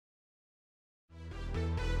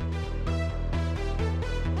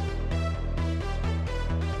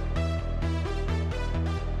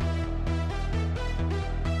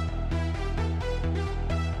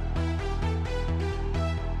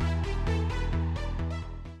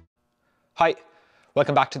Hi,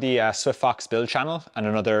 welcome back to the SwiftFox build channel and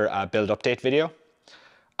another build update video.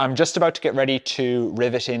 I'm just about to get ready to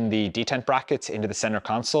rivet in the detent brackets into the center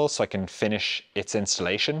console so I can finish its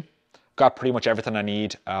installation. Got pretty much everything I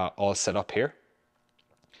need all set up here.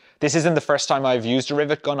 This isn't the first time I've used a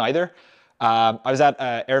rivet gun either. I was at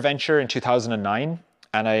AirVenture in 2009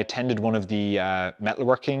 and I attended one of the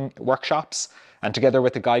metalworking workshops, and together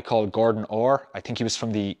with a guy called Gordon Orr, I think he was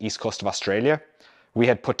from the east coast of Australia, we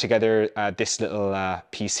had put together this little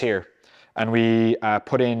piece here, and we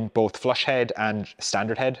put in both flush head and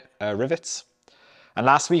standard head rivets. And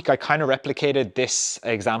last week I kind of replicated this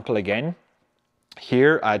example again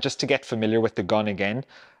here just to get familiar with the gun again,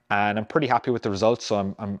 and I'm pretty happy with the results,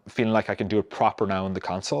 so I'm feeling like I can do it proper now in the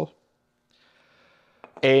console.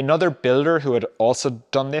 Another builder who had also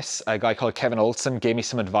done this, a guy called Kevin Olson, gave me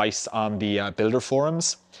some advice on the builder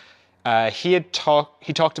forums. He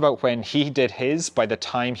talked about when he did his, by the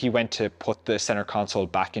time he went to put the center console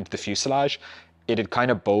back into the fuselage, it had kind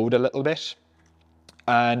of bowed a little bit.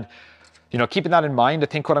 And, you know, keeping that in mind, I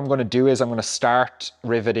think what I'm going to do is I'm going to start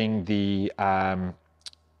riveting the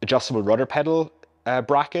adjustable rudder pedal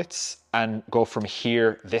brackets and go from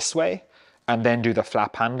here this way, and then do the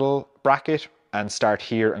flap handle bracket and start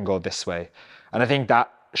here and go this way. And I think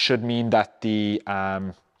that should mean that the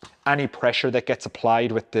any pressure that gets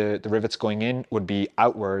applied with the rivets going in would be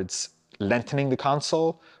outwards, lengthening the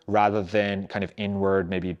console rather than kind of inward,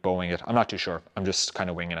 maybe bowing it. I'm not too sure. I'm just kind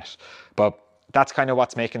of winging it. But that's kind of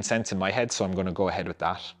what's making sense in my head, so I'm going to go ahead with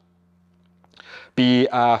that.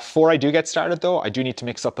 Before I do get started though, I do need to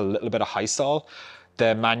mix up a little bit of high sol.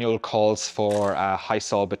 The manual calls for high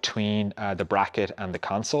sol between the bracket and the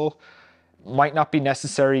console. Might not be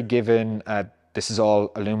necessary given this is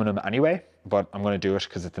all aluminum anyway, but I'm going to do it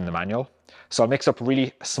because it's in the manual. So I'll mix up a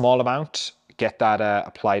really small amount, get that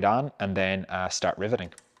applied on, and then start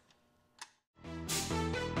riveting.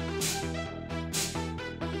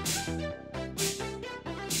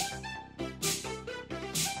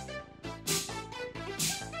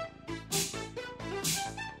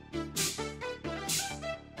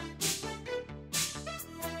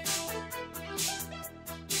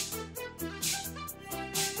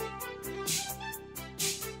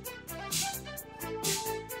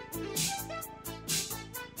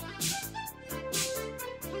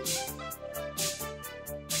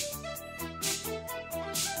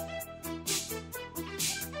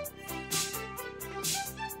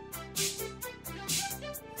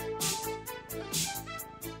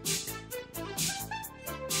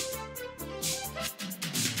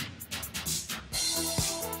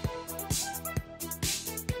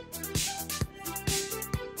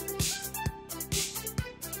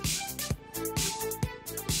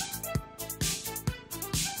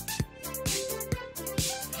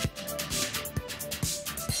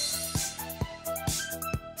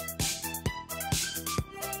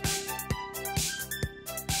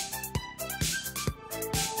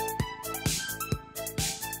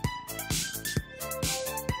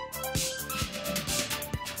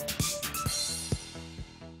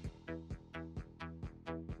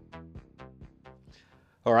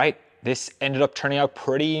 All right, this ended up turning out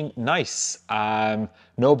pretty nice.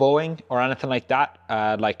 No bowing or anything like that,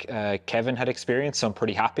 like Kevin had experienced, so I'm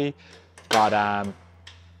pretty happy. Got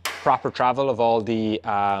proper travel of all the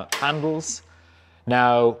handles.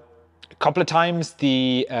 Now, a couple of times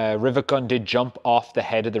the rivet gun did jump off the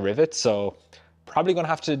head of the rivet, so probably gonna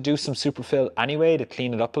have to do some superfill anyway to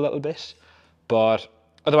clean it up a little bit. But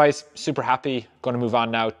otherwise, super happy. Gonna move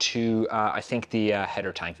on now to, I think, the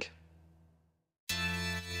header tank.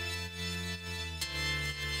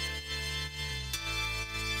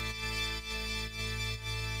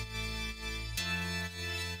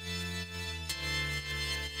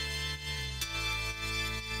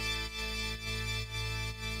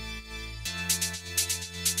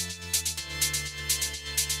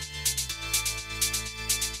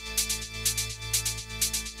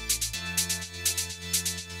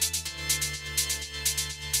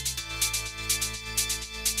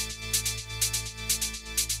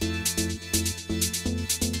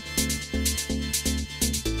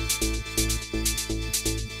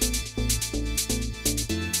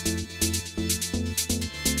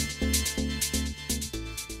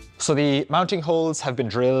 So the mounting holes have been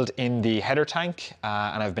drilled in the header tank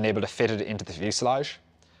and I've been able to fit it into the fuselage.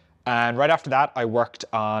 And right after that, I worked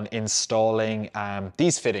on installing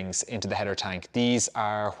these fittings into the header tank. These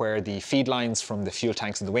are where the feed lines from the fuel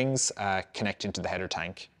tanks and the wings connect into the header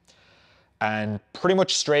tank. And pretty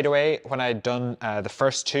much straight away, when I'd done the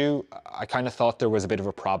first two, I kind of thought there was a bit of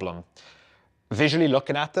a problem. Visually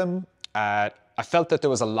looking at them, I I felt that there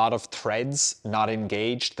was a lot of threads not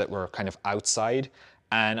engaged that were kind of outside,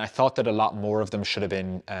 and I thought that a lot more of them should have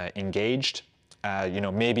been engaged,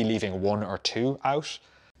 maybe leaving one or two out.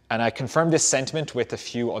 And I confirmed this sentiment with a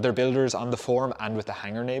few other builders on the forum and with the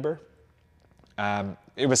hangar neighbor.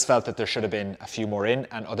 It was felt that there should have been a few more in,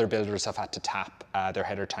 and other builders have had to tap their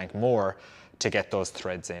header tank more to get those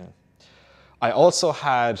threads in. I also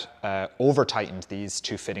had over-tightened these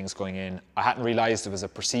two fittings going in. I hadn't realized there was a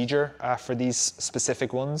procedure for these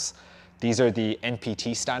specific ones. These are the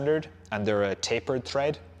NPT standard, and they're a tapered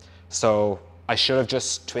thread. So I should have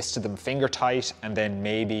just twisted them finger tight and then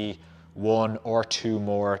maybe one or two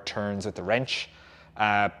more turns with the wrench.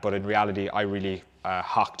 But in reality, I really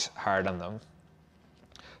hocked hard on them.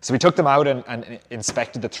 So we took them out and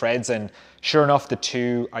inspected the threads, and sure enough, the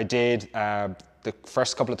two I did, the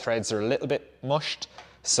first couple of threads are a little bit mushed.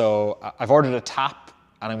 So I've ordered a tap,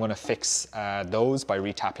 and I'm going to fix those by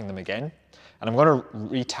retapping them again. And I'm going to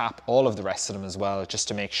retap all of the rest of them as well, just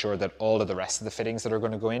to make sure that all of the rest of the fittings that are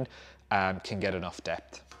going to go in can get enough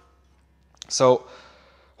depth. So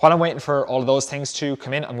while I'm waiting for all of those things to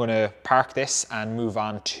come in, I'm going to park this and move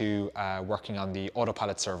on to working on the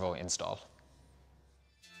Autopilot Servo install.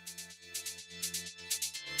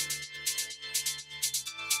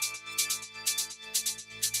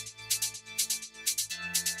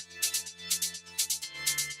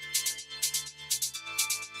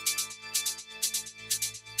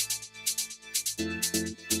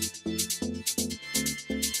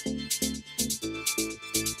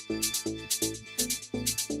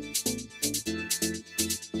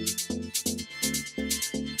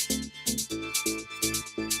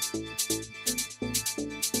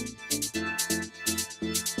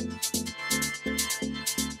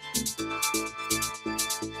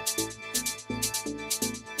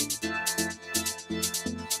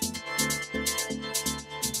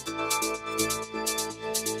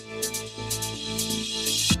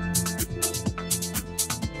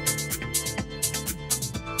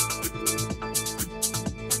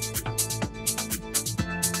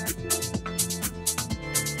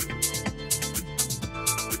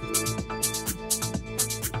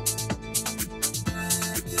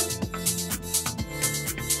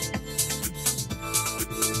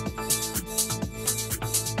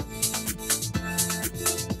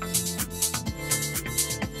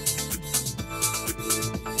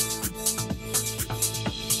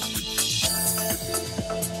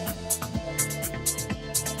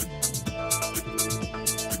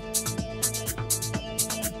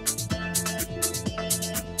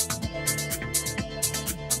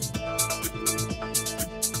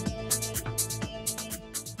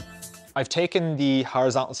 I've taken the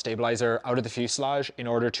horizontal stabilizer out of the fuselage in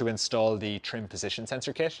order to install the trim position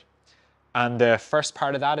sensor kit. And the first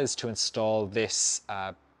part of that is to install this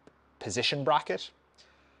position bracket.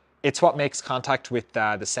 It's what makes contact with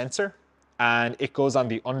the sensor, and it goes on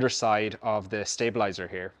the underside of the stabilizer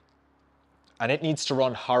here. And it needs to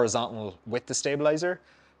run horizontal with the stabilizer.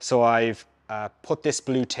 So I've put this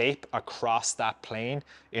blue tape across that plane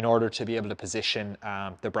in order to be able to position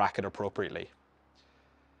the bracket appropriately.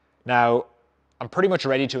 Now, I'm pretty much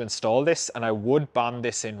ready to install this, and I would bond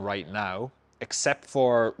this in right now, except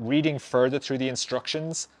for reading further through the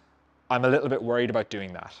instructions, I'm a little bit worried about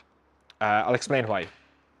doing that. I'll explain why.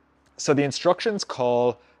 So the instructions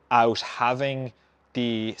call out having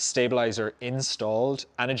the stabilizer installed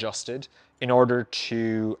and adjusted in order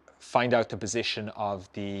to find out the position of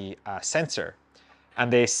the sensor.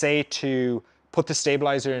 And they say to put the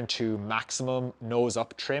stabilizer into maximum nose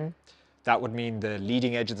up trim. That would mean the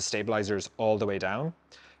leading edge of the stabilizer is all the way down.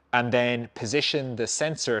 And then position the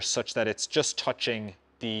sensor such that it's just touching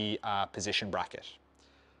the position bracket.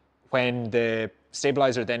 When the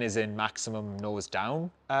stabilizer then is in maximum nose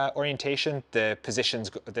down orientation, the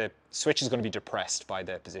switch is going to be depressed by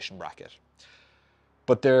the position bracket.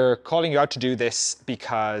 But they're calling you out to do this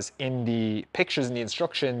because in the pictures and the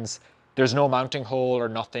instructions, there's no mounting hole or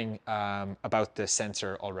nothing about the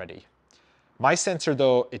sensor already. My sensor,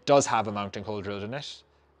 though, it does have a mounting hole drilled in it,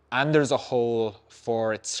 and there's a hole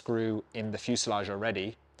for its screw in the fuselage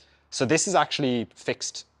already. So this is actually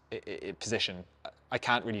fixed position. I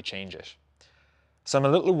can't really change it. So I'm a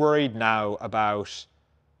little worried now about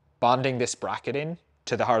bonding this bracket in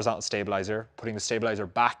to the horizontal stabilizer, putting the stabilizer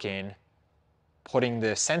back in, putting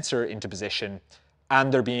the sensor into position,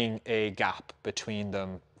 and there being a gap between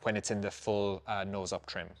them when it's in the full nose up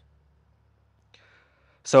trim.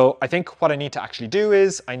 So I think what I need to actually do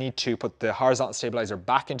is I need to put the horizontal stabilizer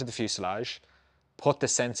back into the fuselage, put the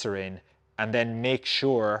sensor in, and then make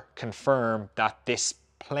sure, confirm that this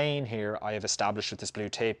plane here I have established with this blue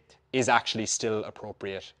tape is actually still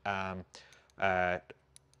appropriate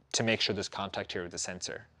to make sure there's contact here with the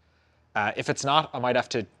sensor. If it's not, I might have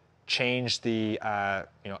to change the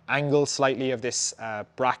angle slightly of this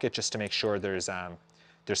bracket just to make sure there's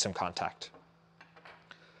some contact.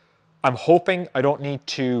 I'm hoping I don't need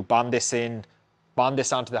to bond this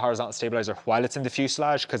onto the horizontal stabilizer while it's in the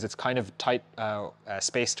fuselage, because it's kind of tight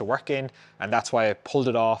space to work in, and that's why I pulled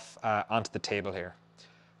it off onto the table here.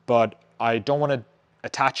 But I don't want to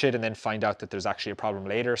attach it and then find out that there's actually a problem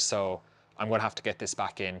later, so I'm going to have to get this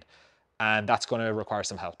back in, and that's going to require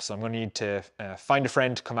some help. So I'm going to need to find a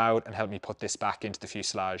friend to come out and help me put this back into the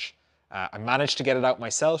fuselage. I managed to get it out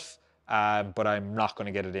myself, but I'm not going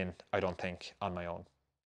to get it in, I don't think, on my own.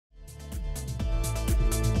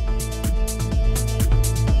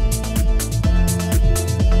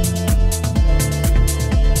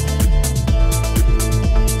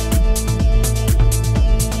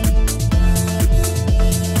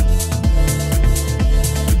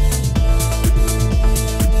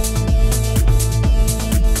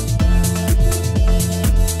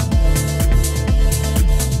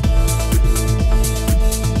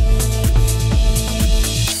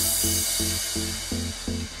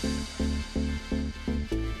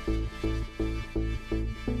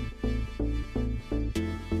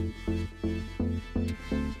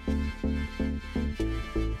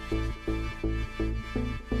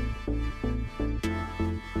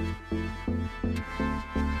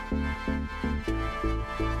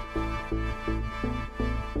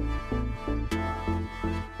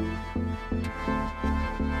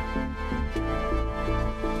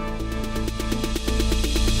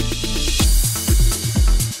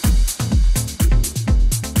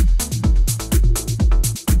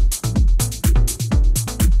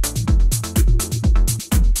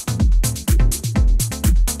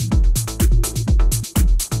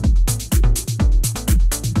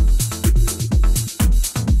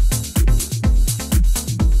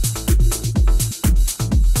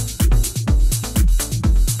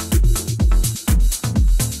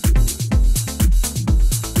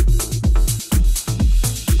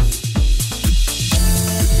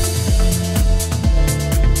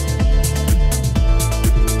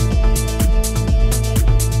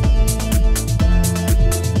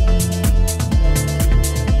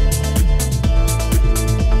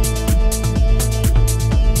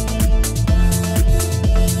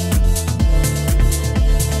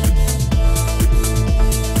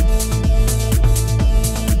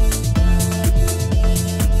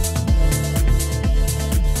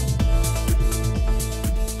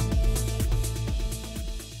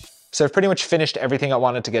 So I've pretty much finished everything I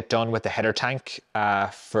wanted to get done with the header tank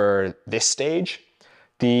for this stage.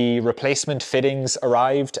 The replacement fittings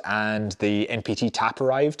arrived and the NPT tap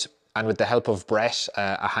arrived. And with the help of Brett,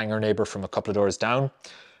 a hangar neighbor from a couple of doors down,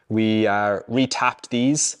 we retapped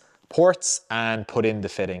these ports and put in the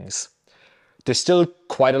fittings. There's still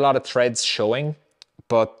quite a lot of threads showing,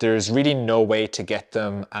 but there's really no way to get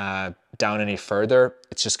them down any further.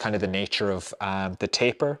 It's just kind of the nature of the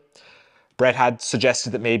taper. Brett had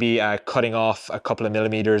suggested that maybe cutting off a couple of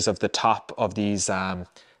millimeters of the top of these, I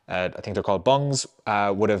think they're called bungs,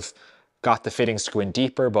 would have got the fittings to go in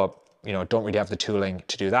deeper, but don't really have the tooling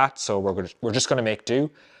to do that. So we're just going to make do,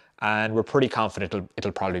 and we're pretty confident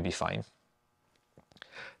it'll probably be fine.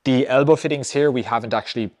 The elbow fittings here, we haven't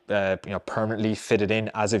actually permanently fitted in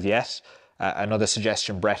as of yet. Another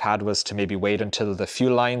suggestion Brett had was to maybe wait until the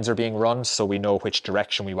fuel lines are being run so we know which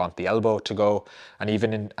direction we want the elbow to go. And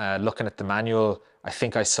even in looking at the manual, I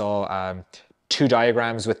think I saw 2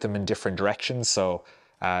 diagrams with them in different directions. So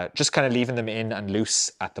just kind of leaving them in and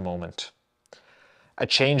loose at the moment. A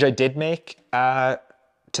change I did make to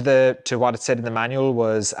what it said in the manual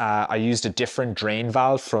was I used a different drain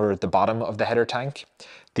valve for the bottom of the header tank.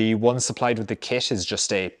 The one supplied with the kit is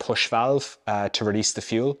just a push valve to release the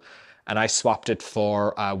fuel. And I swapped it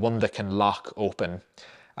for one that can lock open.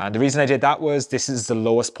 And the reason I did that was this is the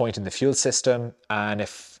lowest point in the fuel system. And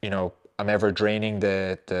if I'm ever draining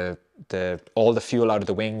all the fuel out of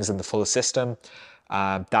the wings and the full system,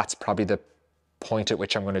 that's probably the point at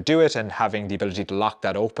which I'm going to do it. And having the ability to lock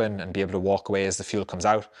that open and be able to walk away as the fuel comes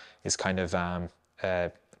out is kind of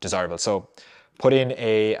desirable. So put in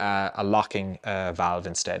a locking valve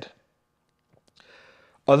instead.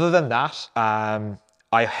 Other than that,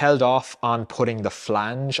 I held off on putting the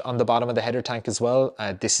flange on the bottom of the header tank as well.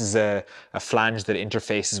 This is a flange that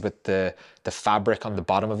interfaces with the fabric on the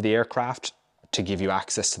bottom of the aircraft to give you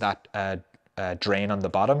access to that drain on the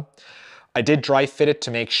bottom. I did dry fit it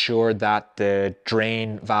to make sure that the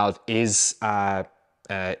drain valve is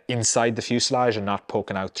inside the fuselage and not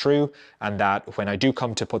poking out through, and that when I do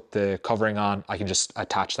come to put the covering on, I can just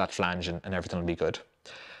attach that flange and everything will be good.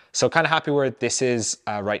 So kind of happy where this is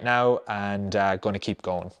right now, and going to keep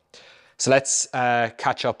going. So let's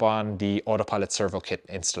catch up on the Autopilot Servo Kit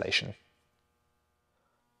installation.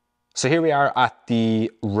 So here we are at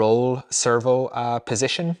the roll servo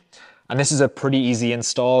position, and this is a pretty easy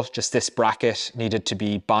install. Just this bracket needed to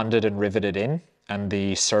be bonded and riveted in, and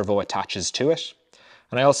the servo attaches to it.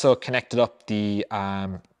 And I also connected up the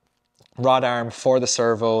rod arm for the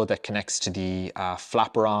servo that connects to the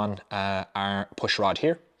flapper-on push rod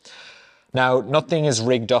here. Now, nothing is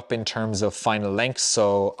rigged up in terms of final length,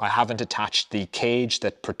 so I haven't attached the cage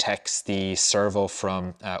that protects the servo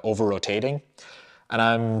from over-rotating. And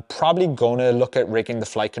I'm probably going to look at rigging the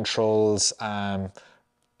flight controls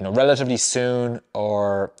relatively soon,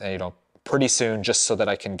 or pretty soon, just so that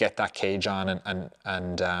I can get that cage on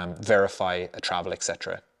and verify travel,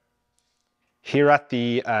 etc. Here at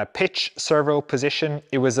the pitch servo position,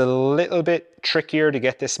 it was a little bit trickier to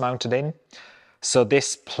get this mounted in. So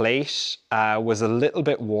this plate was a little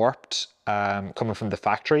bit warped coming from the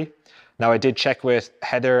factory. Now I did check with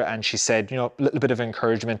Heather, and she said, a little bit of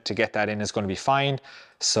encouragement to get that in is going to be fine.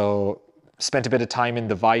 So spent a bit of time in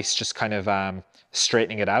the vise just kind of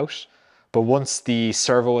straightening it out. But once the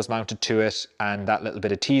servo was mounted to it and that little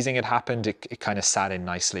bit of teasing had happened, it kind of sat in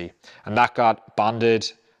nicely. And that got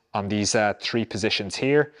bonded on these 3 positions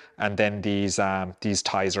here, and then these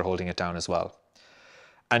ties are holding it down as well.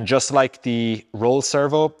 And just like the roll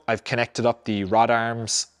servo, I've connected up the rod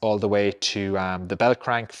arms all the way to the belt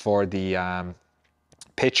crank for the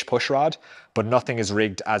pitch push rod, but nothing is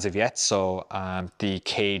rigged as of yet, so the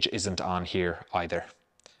cage isn't on here either.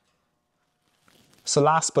 So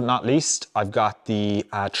last but not least, I've got the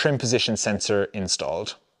trim position sensor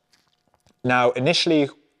installed. Now, initially,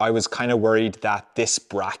 I was kind of worried that this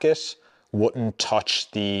bracket wouldn't touch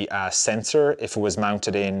the sensor if it was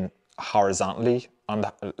mounted in horizontally on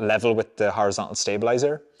the level with the horizontal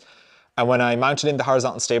stabilizer. And when I mounted in the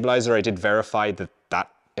horizontal stabilizer, I did verify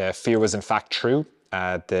that fear was in fact true.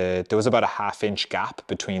 There was about a 1/2 inch gap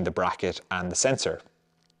between the bracket and the sensor.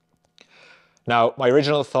 Now, my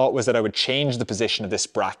original thought was that I would change the position of this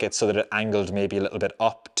bracket so that it angled maybe a little bit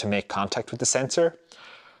up to make contact with the sensor.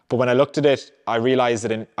 But when I looked at it, I realized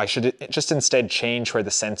that I should just instead change where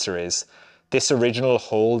the sensor is. This original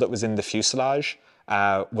hole that was in the fuselage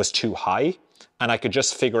was too high, and I could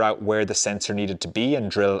just figure out where the sensor needed to be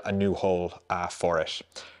and drill a new hole for it.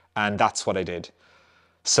 And that's what I did.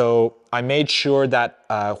 So I made sure that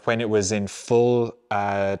when it was in full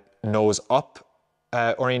nose up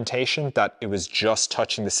orientation, that it was just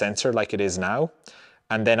touching the sensor like it is now.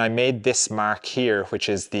 And then I made this mark here, which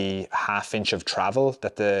is the 1/2 inch of travel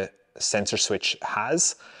that the sensor switch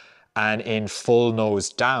has. And in full nose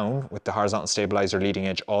down with the horizontal stabilizer leading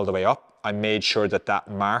edge all the way up, I made sure that that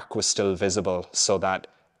mark was still visible so that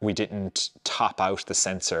we didn't top out the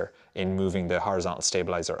sensor in moving the horizontal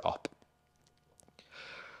stabilizer up.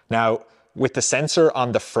 Now, with the sensor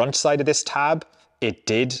on the front side of this tab, it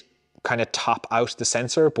did kind of top out the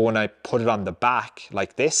sensor, but when I put it on the back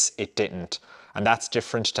like this, it didn't. And that's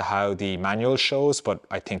different to how the manual shows, but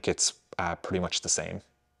I think it's pretty much the same.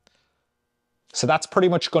 So that's pretty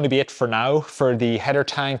much going to be it for now for the header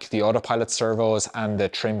tank, the autopilot servos, and the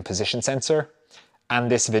trim position sensor. And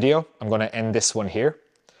this video, I'm going to end this one here.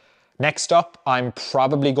 Next up, I'm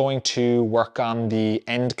probably going to work on the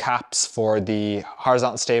end caps for the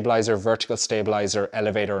horizontal stabilizer, vertical stabilizer,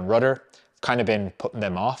 elevator, and rudder. I've kind of been putting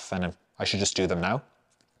them off, and I should just do them now.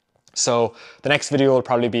 So the next video will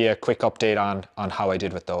probably be a quick update on how I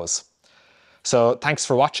did with those. So thanks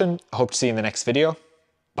for watching. I hope to see you in the next video.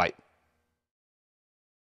 Bye.